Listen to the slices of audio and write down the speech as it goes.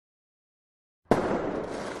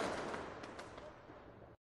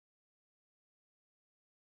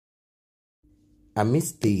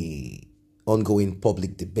Amidst the ongoing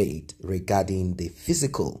public debate regarding the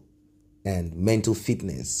physical and mental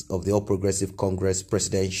fitness of the All Progressive Congress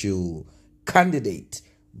presidential candidate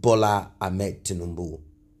Bola Ahmed Tinubu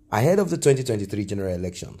ahead of the 2023 general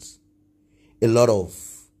elections, a lot of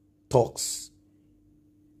talks,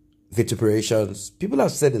 vituperations, people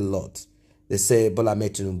have said a lot. They say Bola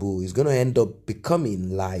Ahmed Tinubu is going to end up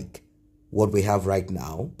becoming like what we have right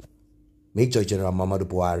now. Major General Muhammadu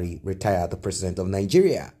Buhari, retired, the president of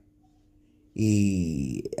Nigeria.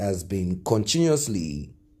 He has been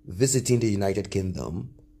continuously visiting the United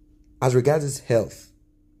Kingdom as regards his health.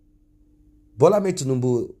 Bola Ahmed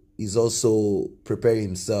Tinubu is also preparing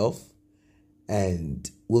himself, and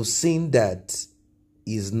we've seen that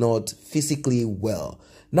he's not physically well.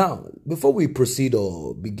 Now, before we proceed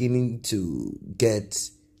or beginning to get,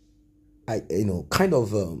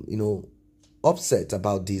 upset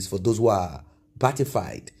about this for those who are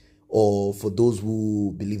batified or for those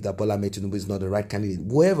who believe that Bola Ahmed Tinubu is not the right candidate,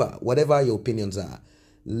 whatever your opinions are,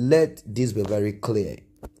 let this be very clear.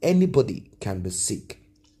 Anybody can be sick.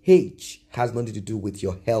 Age has nothing to do with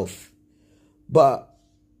your health. But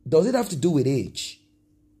does it have to do with age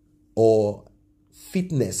or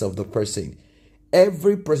fitness of the person?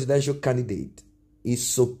 Every presidential candidate is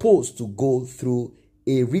supposed to go through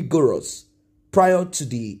a rigorous, prior to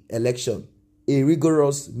the election, a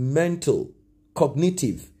rigorous mental,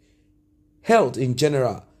 cognitive, health in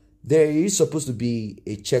general. There is supposed to be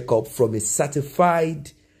a checkup from a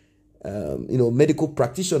certified, medical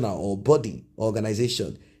practitioner or body,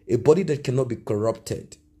 organization, a body that cannot be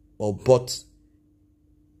corrupted or bought.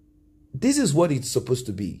 This is what it's supposed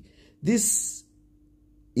to be. This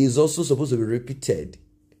is also supposed to be repeated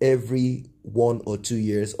every 1 or 2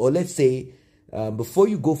 years, or let's say before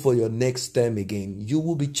you go for your next term again, you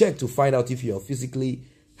will be checked to find out if you're physically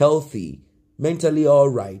healthy, mentally all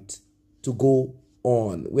right to go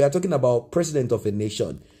on. We are talking about president of a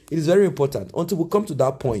nation. It is very important. Until we come to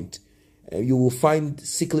that point, you will find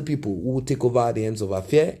sickly people who will take over the ends of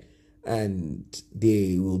affair and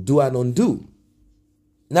they will do and undo.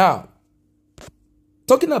 Now,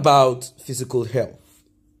 talking about physical health,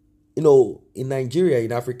 in Nigeria,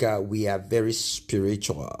 in Africa, we are very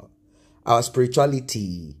spiritual. Our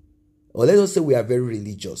spirituality, or let us say we are very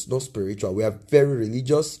religious, not spiritual. We are very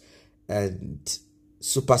religious and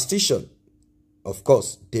superstition. Of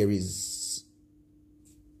course, there is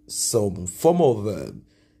some form of,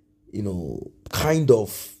 kind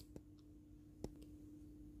of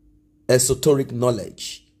esoteric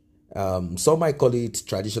knowledge. Some might call it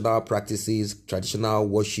traditional practices, traditional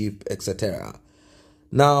worship, etc.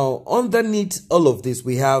 Now, underneath all of this,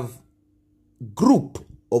 we have group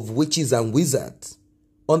of witches and wizards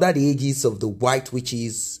under the aegis of the White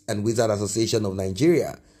Witches and Wizard Association of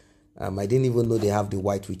Nigeria. I didn't even know they have the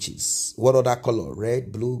white witches. What other color?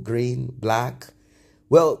 Red, blue, green, black?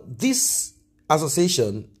 Well, this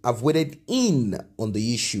association have weighed in on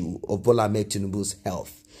the issue of Bola Ahmed Tinubu's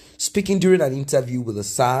health. Speaking during an interview with the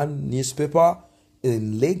Sun newspaper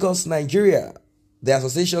in Lagos, Nigeria, the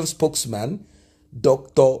association spokesman,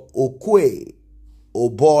 Dr. Okwe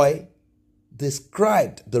Oboy,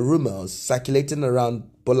 described the rumors circulating around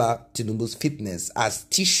Bola Tinubu's fitness as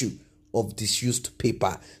tissue of disused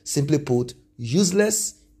paper. Simply put,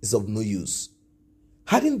 useless is of no use.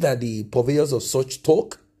 Adding that the purveyors of such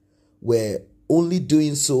talk were only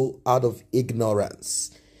doing so out of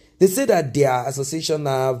ignorance. They say that their association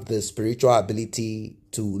have the spiritual ability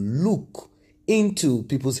to look into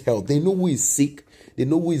people's health. They know who is sick, they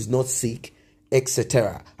know who is not sick,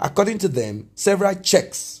 etc. According to them, several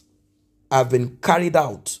checks have been carried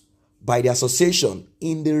out by the association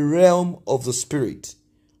in the realm of the spirit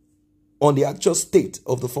on the actual state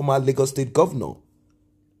of the former Lagos State governor,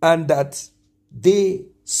 and that they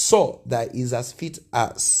saw that he's as fit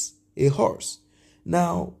as a horse.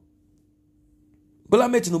 Now, Bola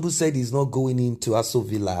Ahmed Tinubu said he's not going into Aso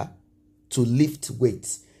Villa to lift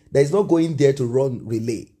weights. That he's not going there to run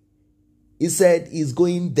relay. He said he's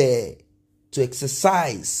going there to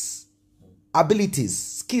exercise abilities,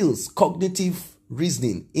 skills, cognitive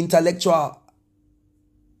reasoning, intellectual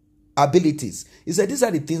abilities. He said these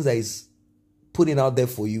are the things that he's putting out there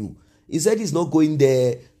for you. He said he's not going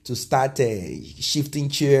there to start shifting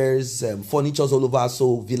chairs, furnitures all over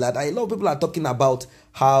So Villa. A lot of people are talking about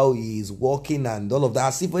how he's walking and all of that,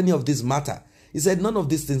 as if any of this matter. He said none of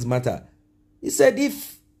these things matter. He said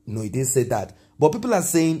no, he didn't say that. But people are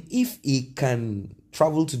saying if he can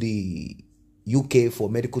travel to the UK for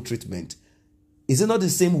medical treatment, is it not the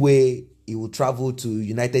same way he will travel to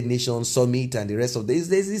United Nations Summit and the rest of this?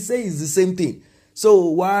 He says it's the same thing. So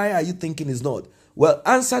why are you thinking it's not? Well,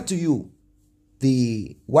 answer to you.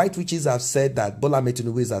 the white witches have said that Bola Ahmed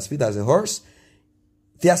Tinubu is as fit as a horse.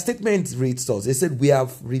 Their statement reads us. They said, we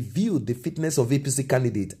have reviewed the fitness of APC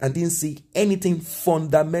candidate and didn't see anything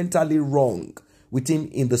fundamentally wrong with him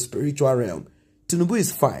in the spiritual realm. Tinubu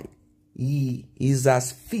is fine. He is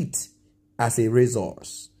as fit as a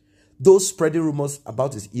racehorse. Those spreading rumors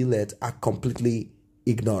about his ill health are completely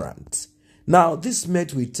ignorant. Now, this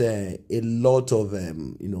met with a lot of,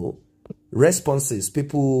 responses.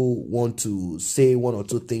 People want to say one or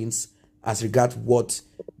two things as regard what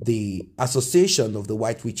the association of the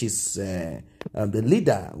white witches, the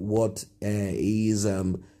leader, what he is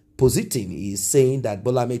positing. He is saying that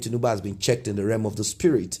Bola Ahmed Tinubu has been checked in the realm of the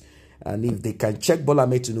spirit. And if they can check Bola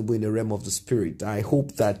Ahmed Tinubu in the realm of the spirit, I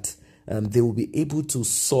hope that they will be able to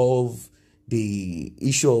solve the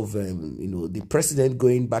issue of, the president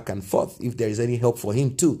going back and forth, if there is any help for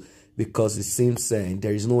him too, because it seems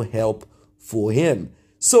there is no help for him.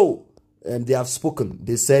 So, they have spoken.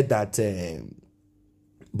 They said that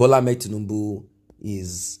Bola Ahmed Tinubu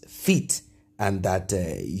is fit and that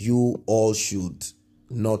you all should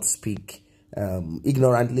not speak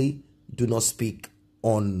ignorantly. Do not speak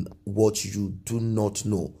on what you do not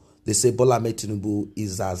know. They say Bola Ahmed Tinubu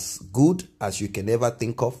is as good as you can ever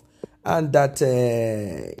think of, and that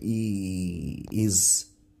he is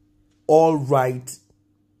all right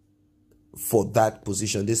for that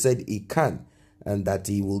position. They said he can, and that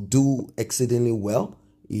he will do exceedingly well.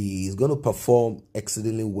 He is going to perform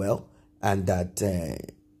exceedingly well, and that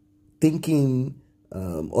thinking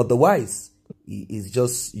otherwise is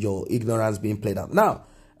just your ignorance being played out. Now,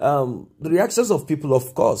 the reactions of people,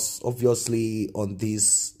 of course, obviously on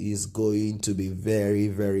this is going to be very,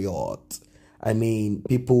 very hot. I mean,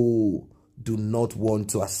 people do not want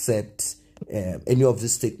to accept any of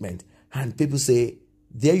this statement. And people say,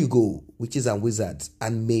 there you go, witches and wizards,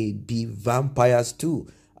 and maybe vampires too,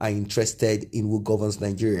 are interested in who governs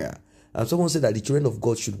Nigeria. And someone said that the children of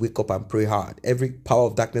God should wake up and pray hard. Every power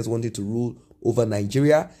of darkness wanted to rule over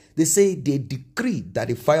Nigeria. They say they decree that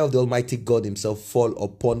the fire of the Almighty God himself fall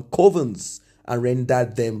upon covens and render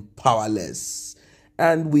them powerless.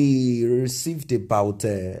 And we received about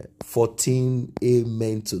 14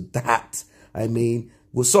 amen to that. I mean,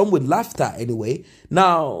 with some with laughter anyway.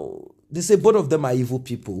 Now, they say both of them are evil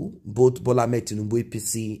people, both Bola Ahmed Tinubu,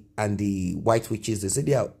 APC, and the white witches. They say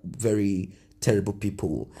they are very terrible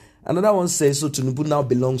people. Another one says, so Tinubu now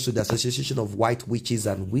belongs to the Association of White Witches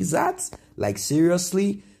and Wizards? Like,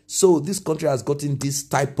 seriously? So this country has gotten this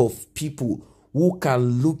type of people who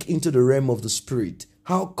can look into the realm of the spirit.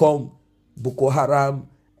 How come Boko Haram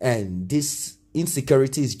and this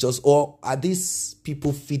insecurity is just, or are these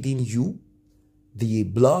people feeding you the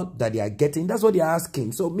blood that they are getting? That's what they are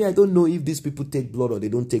asking. So me, I don't know if these people take blood or they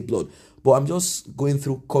don't take blood, but I'm just going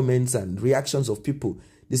through comments and reactions of people.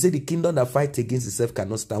 They say the kingdom that fights against itself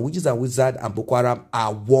cannot stand. Witches and wizards and Boko Haram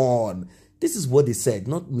are one. This is what they said,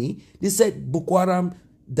 not me. They said Boko Haram,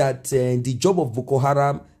 that the job of Boko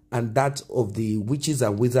Haram and that of the witches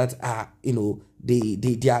and wizards are,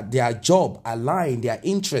 their job align, their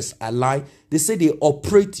interests align. They say they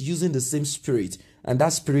operate using the same spirit, and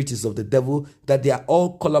that spirit is of the devil, that they are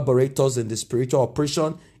all collaborators in the spiritual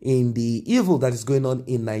operation in the evil that is going on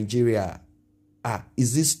in Nigeria.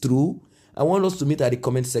 Is this true? I want us to meet at the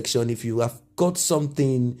comment section if you have got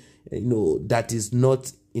something, that is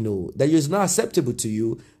not, that is not acceptable to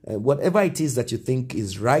you. Whatever it is that you think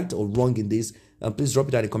is right or wrong in this, please drop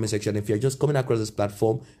it at the comment section. If you're just coming across this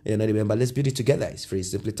platform and you're not a member, let's build it together. It's free.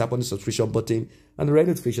 Simply tap on the subscription button and the red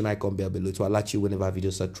notification icon below to alert you whenever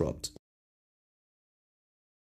videos are dropped.